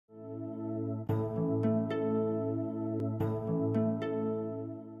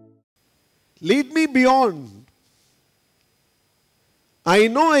Lead me beyond. I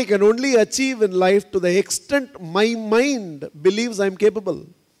know I can only achieve in life to the extent my mind believes I am capable.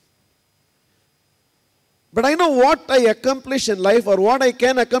 But I know what I accomplish in life or what I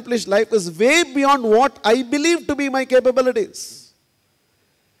can accomplish in life is way beyond what I believe to be my capabilities.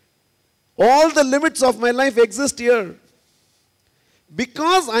 All the limits of my life exist here.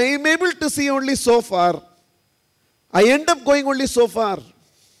 Because I am able to see only so far, I end up going only so far.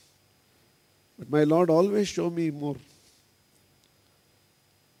 But my Lord always show me more.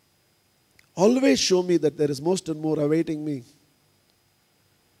 Always show me that there is most and more awaiting me.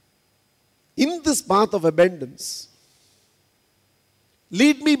 In this path of abundance,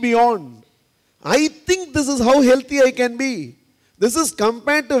 lead me beyond. I think this is how healthy I can be. This is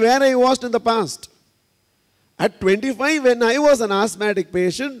compared to where I was in the past. At 25, when I was an asthmatic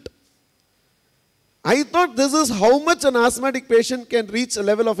patient, I thought this is how much an asthmatic patient can reach a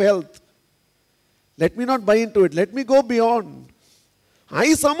level of health. Let me not buy into it. Let me go beyond.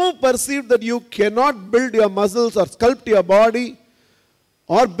 I somehow perceived that you cannot build your muscles or sculpt your body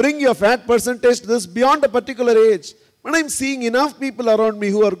or bring your fat percentage to this beyond a particular age. But I'm seeing enough people around me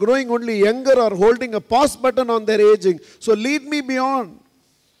who are growing only younger or holding a pause button on their aging. So lead me beyond.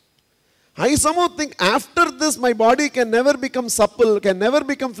 I somehow think after this my body can never become supple, can never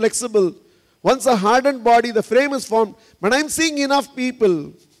become flexible. Once a hardened body, the frame is formed. But I'm seeing enough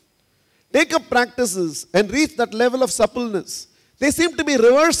people take up practices and reach that level of suppleness. They seem to be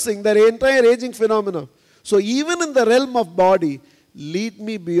reversing their entire aging phenomena. So even in the realm of body, lead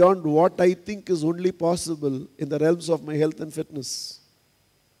me beyond what I think is only possible in the realms of my health and fitness.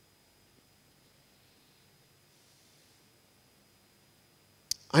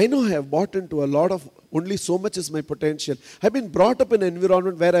 I know I have bought into a lot of only so much is my potential. I've been brought up in an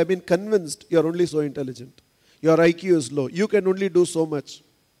environment where I've been convinced you're only so intelligent. Your IQ is low. You can only do so much.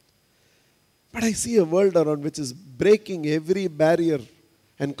 But I see a world around which is breaking every barrier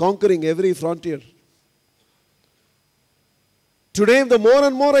and conquering every frontier. Today, the more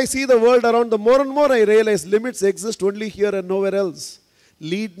and more I see the world around, the more and more I realize limits exist only here and nowhere else.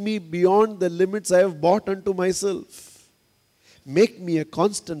 Lead me beyond the limits I have bought unto myself. Make me a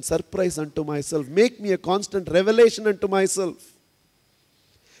constant surprise unto myself. Make me a constant revelation unto myself.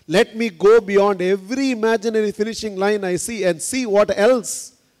 Let me go beyond every imaginary finishing line I see and see what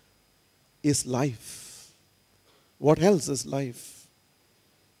else is life. What else is life?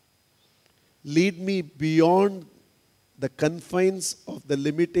 Lead me beyond the confines of the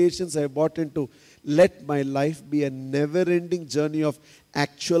limitations I bought into. Let my life be a never-ending journey of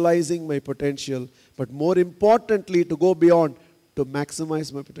actualizing my potential, but more importantly, to go beyond, to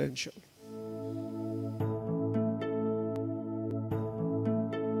maximize my potential.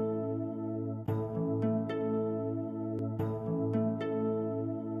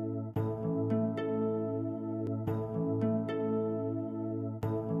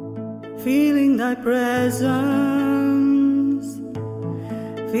 Feeling thy presence,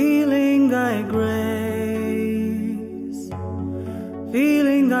 feeling thy grace,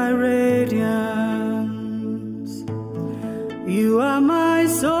 feeling thy radiance. You are my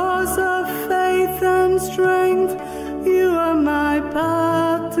source of faith and strength. You are my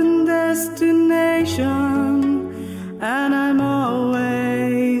path and destination, and I'm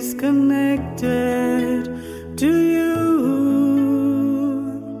always connected to you.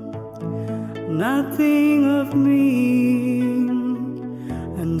 Nothing of me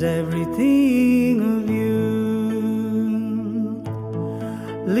and everything of you.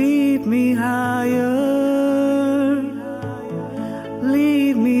 Lead me higher,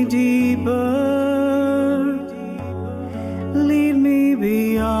 lead me deeper, lead me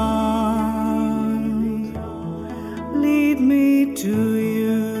beyond, lead me to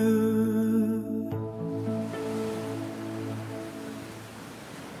you.